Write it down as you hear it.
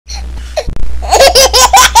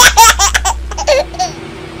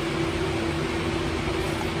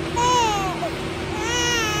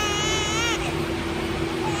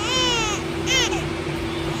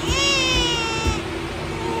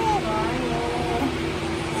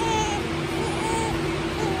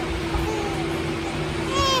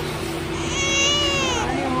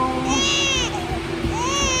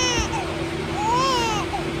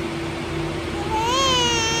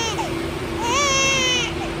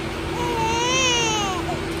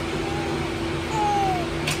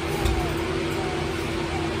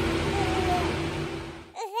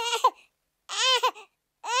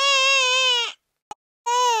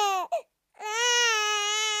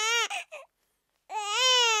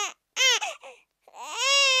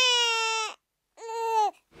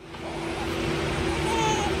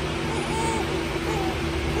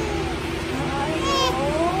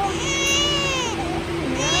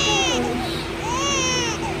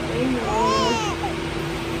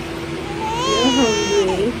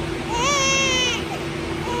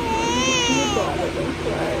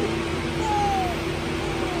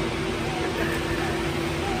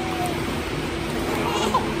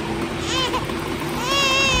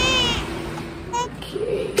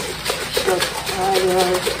I'm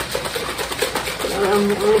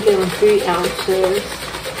only giving 3 ounces.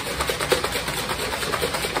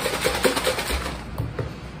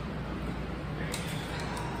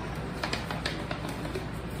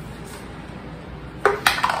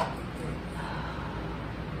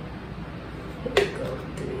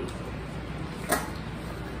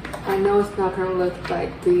 I know it's not gonna look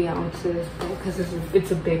like 3 ounces because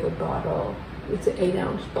it's a bigger bottle. It's an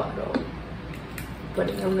 8-ounce bottle,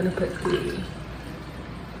 but I'm gonna put 3.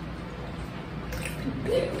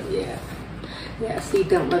 There, yeah. Yeah, see,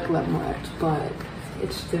 don't look like much, but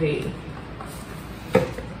it's 3.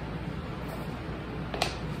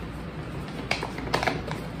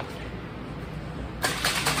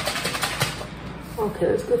 Okay,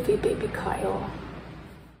 let's go feed baby Kyle.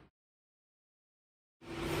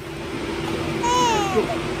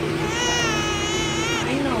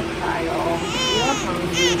 I know, Kyle. You're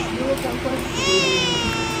hungry. You look up for food.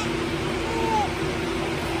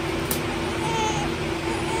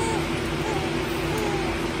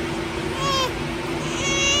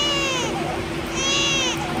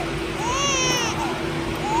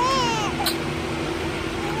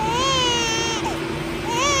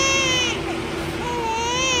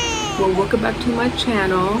 Well, welcome back to my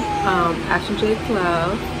channel, Ashton-Drake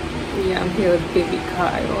Love. Yeah, I'm here with baby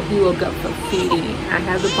Kyle. He woke up from feeding. I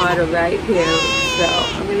have the bottle right here, so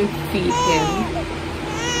I'm gonna feed him.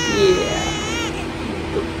 Yeah.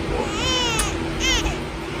 Good boy.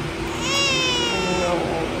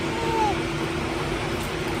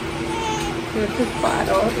 Here's his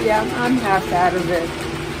bottle. Yeah, I'm half out of it.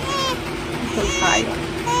 I'm so tired.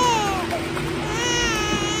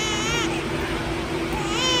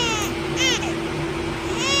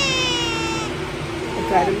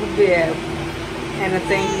 Got him a bib and a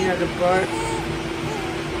thing, you know, the bark.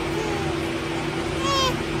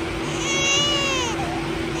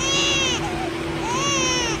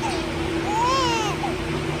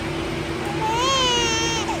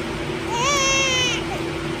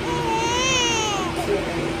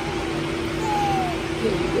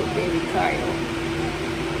 Here you go, baby Kyle.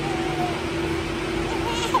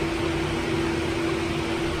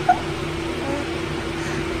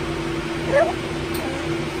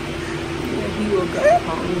 He will go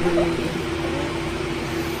hungry.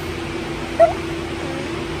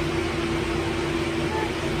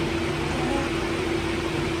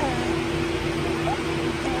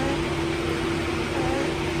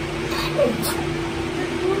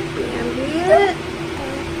 Bandit.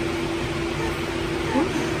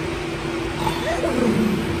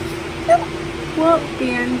 What,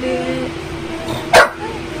 Bandit?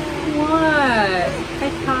 What?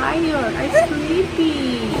 I'm tired. I'm sleepy.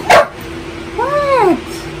 What?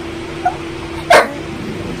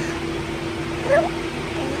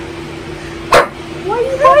 Why are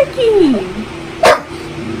you barking?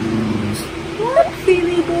 What,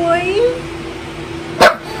 silly boy?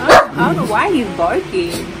 I don't know why he's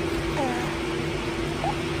barking.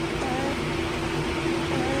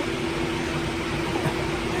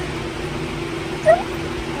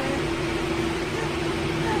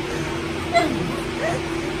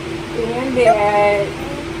 Bandit.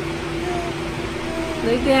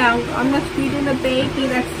 Lay down. I'm not feeding the baby.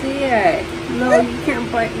 That's it. No, you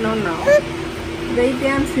can't bite. No, no. Lay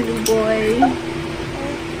down, silly boy.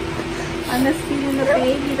 I'm not feeding the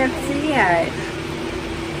baby. That's it.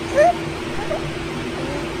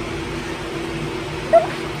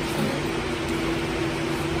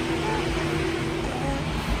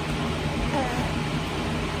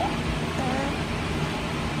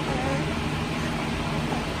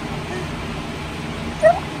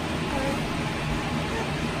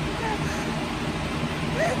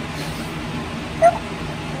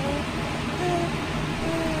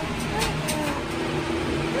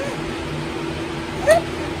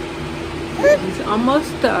 He's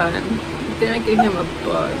almost done. Then I gave him a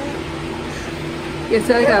bug. It's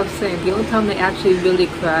like I was saying, the only time they actually really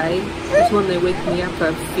cry is when they wake me up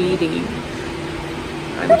for feeding.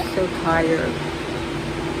 I'm so tired.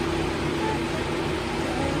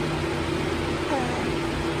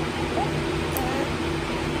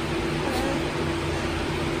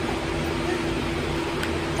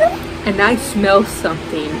 And I smell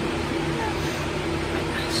something.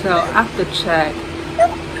 So I have to check.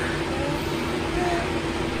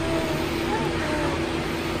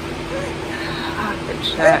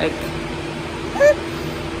 Check.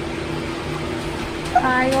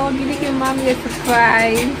 Kyle, did you give mommy a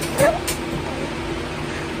surprise?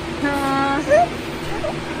 Huh?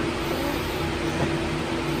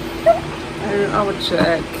 I will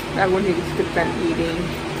check. I want you to get done eating.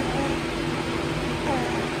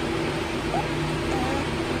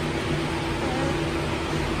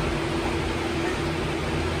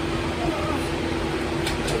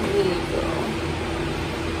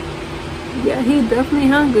 he's definitely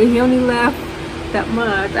hungry. He only left that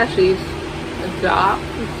much. Actually, a drop.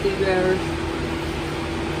 Let's see, there's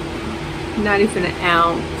not even an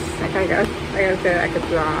ounce. Like I said, like a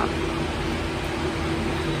drop.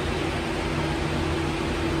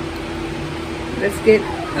 Let's get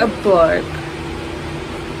a burp.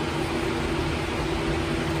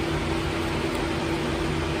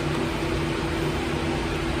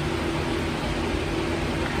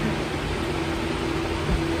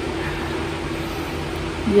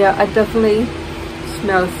 Yeah, I definitely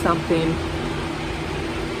smell something.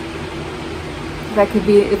 That could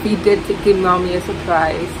be if he did give mommy a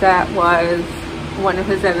surprise. That was one of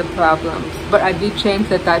his other problems. But I do change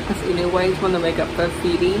the diapers anyways when they wake up for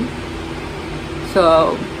feeding.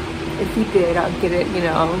 So if he did, I'll get it, you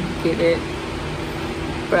know, get it.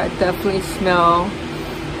 But I definitely smell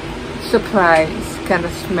surprise kind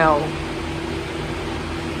of smell.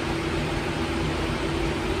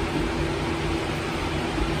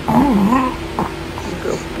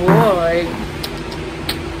 Good boy.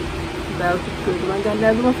 That was a good one. Got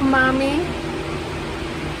another one for mommy.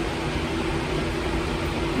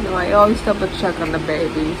 No, I always double check on the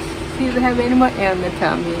babies. See if they have any more air in their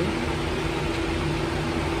tummy.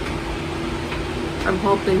 I'm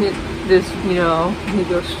hoping this, you know, he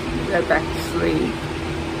goes right back to sleep.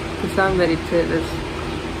 Because I'm ready to just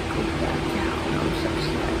go back down. I'm so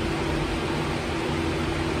sad.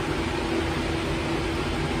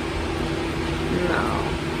 No.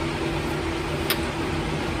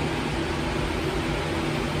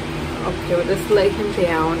 Okay, we'll just lay him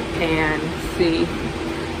down and see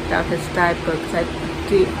about his diaper, because I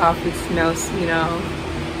do often smell, you know,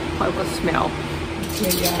 horrible smell.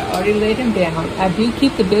 Okay, yeah, I already laid him down. I do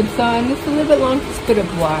keep the bibs on. It's a little bit long to spit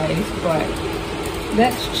up wise, but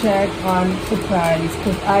let's check on surprise,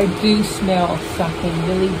 because I do smell something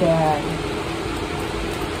really bad.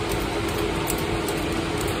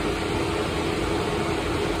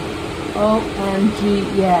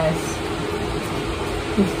 OMG, yes.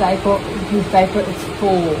 His diaper is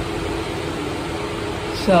full.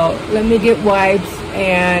 So let me get wipes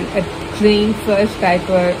and a clean fresh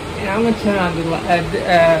diaper, and I'm gonna turn on the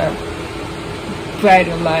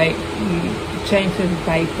brighter light and change his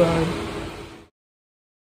diaper.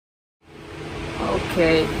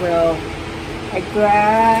 Okay, well, I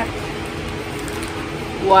grabbed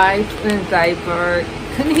wipes and a diaper.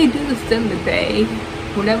 Couldn't he do this during the day?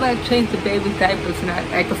 Whenever I change the baby's diapers, and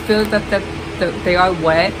I can feel that they are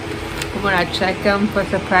wet. But when I check them for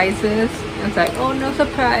surprises, it's like, oh, no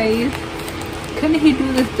surprise. Couldn't he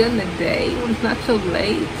do this during the day when it's not so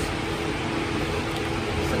late?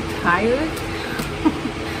 So tired.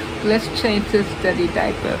 Let's change this dirty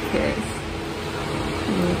diaper of his.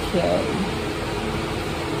 Okay.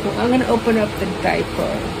 So I'm gonna open up the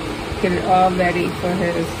diaper, get it all ready for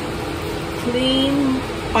his clean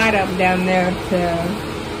bottom down there to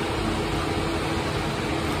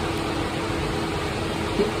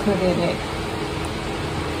put in it.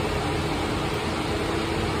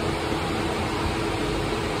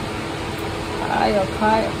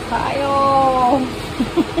 Kyle.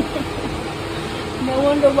 No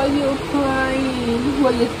wonder why you were crying.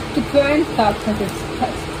 Well, the crying stopped because his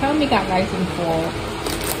tummy got nice and full.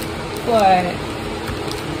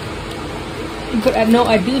 But I know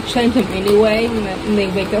I do change them anyway when they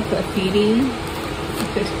wake up for feeding.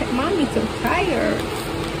 Because mommy's so tired.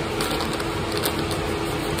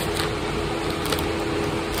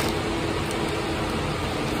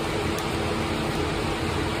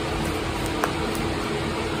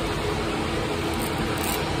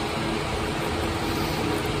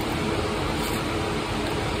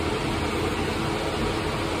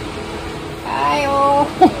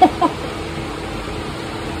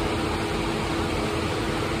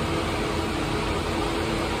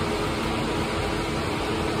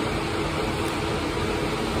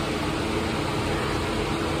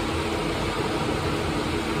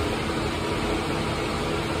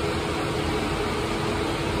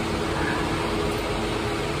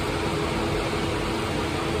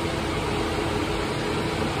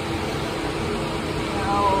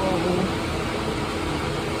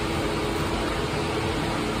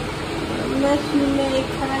 Mess you made,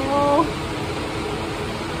 Kyle.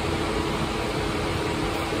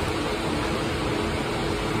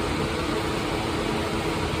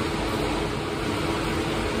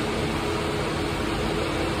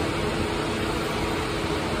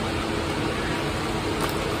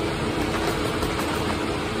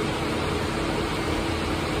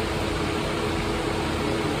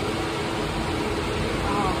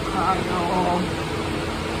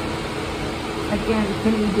 Again,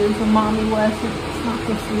 can you do for mommy was it's not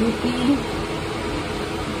so sleepy?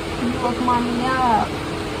 You woke mommy up.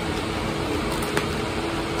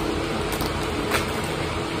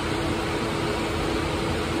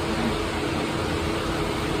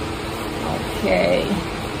 Okay.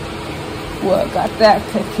 Well, got that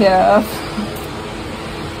took care of.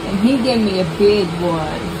 And he gave me a big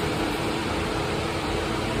one.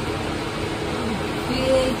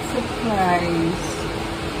 Big surprise.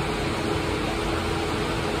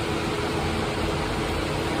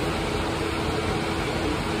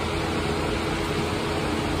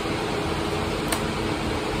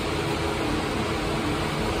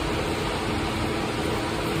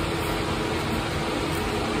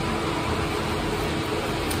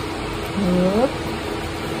 Whoop.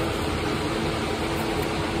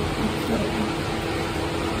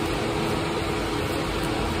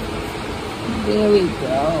 There we go.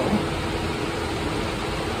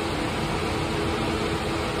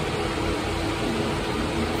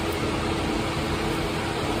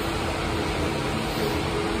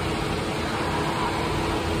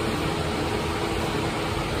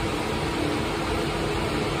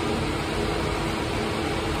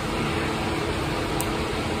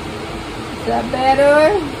 Is that better?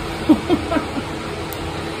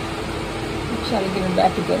 I'm trying to get him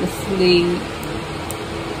back to go to sleep.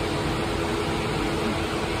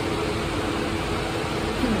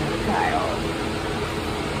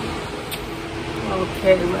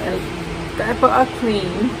 Okay, let's diaper are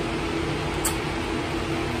clean.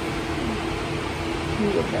 Let me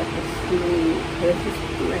go back to sleep. This is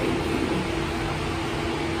crazy.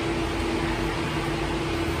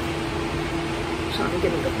 Trying to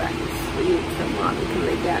get him to go back to sleep so mommy can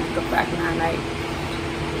lay down and go back night night.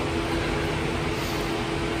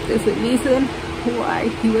 There's a reason why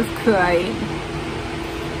he was crying.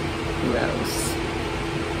 Gross.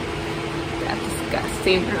 That's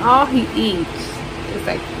disgusting. And all he eats is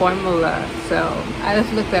like formula. So I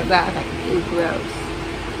just looked at that like, ew, gross.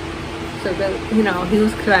 So that, you know, he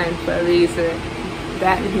was crying for a reason.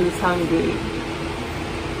 That and he was hungry.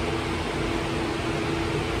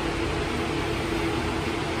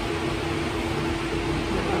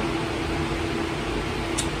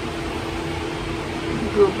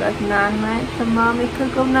 Go back night-night so mommy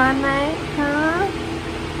could go night-night, huh?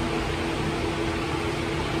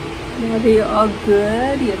 Now that you're all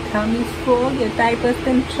good, your tummy's full, your diaper's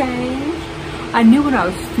been changed. I knew when I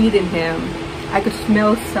was feeding him, I could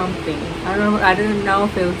smell something. I didn't know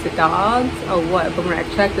if it was the dogs or what, but when I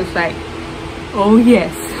checked, it's like, oh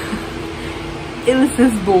yes, it was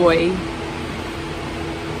this boy.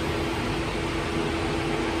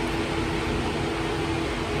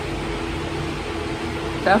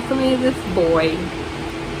 Definitely this boy.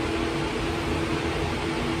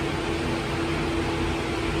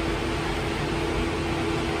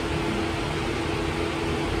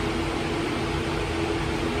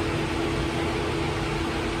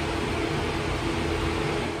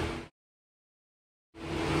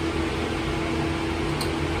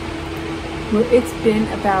 Well, it's been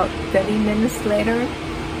about 30 minutes later,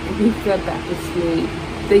 and he fell back to sleep.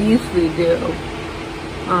 They usually do.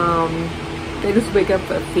 They just wake up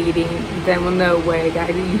for feeding, then when they're awake, I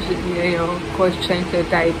usually, you know, of course, change their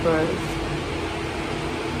diapers.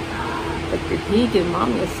 But did he give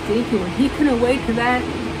mommy a sleepy one? He couldn't wait till that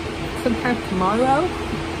sometime tomorrow?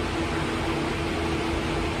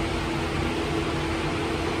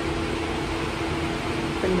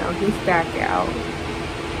 But no, he's back out.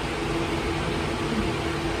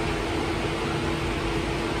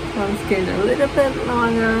 So I'm just getting a little bit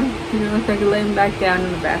longer, you know, so I can lay him back down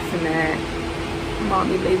in the bassinet.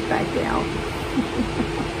 Mommy lays back down.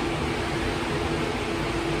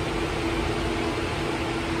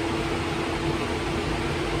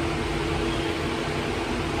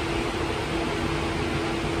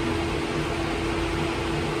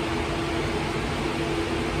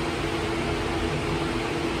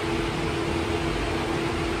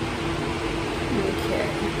 Okay,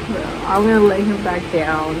 well, I'm gonna lay him back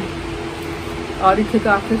down. Already took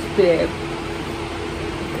off his bib.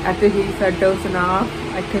 After he started dozing off,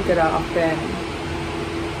 I took it off and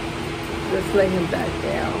just lay him back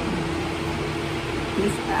down.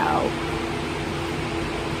 He's out.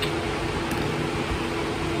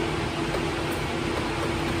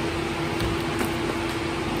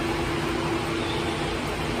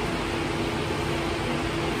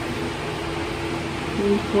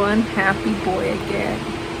 He's one happy boy again.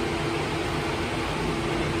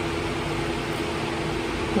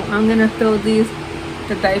 Well, I'm gonna throw the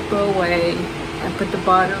diaper away and put the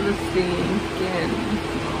bottle on the sink and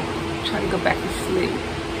try to go back to sleep.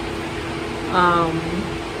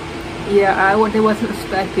 Yeah, I wasn't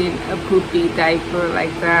expecting a poopy diaper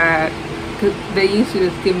like that, because they used to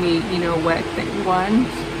just give me, you know, wet thing ones.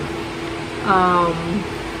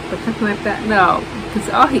 But something like that, no, because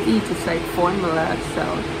all he eats is like formula. So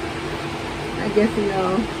I guess, you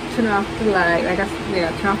know, turn off the light. I guess,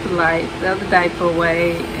 yeah, turn off the light, throw the diaper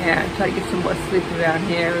away, and try to get some more sleep around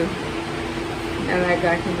here. And I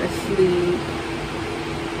got him to sleep.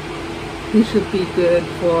 He should be good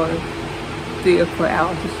for 3 or 4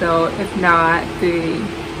 hours or so. If not,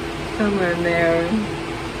 somewhere in there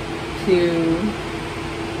to,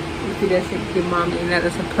 if he doesn't give mommy another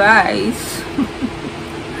surprise.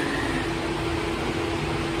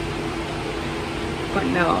 But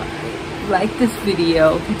no, like this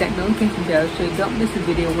video, hit that notification bell so you don't miss a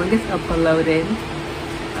video when it's uploaded.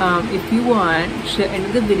 If you want, share any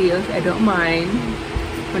of the videos, I don't mind.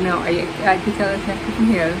 But no, I can tell us from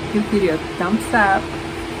here. Give video a thumbs up,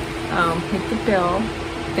 hit the bell.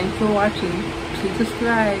 Thanks for watching. Please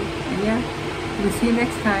subscribe. And yeah, we'll see you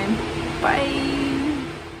next time. Bye.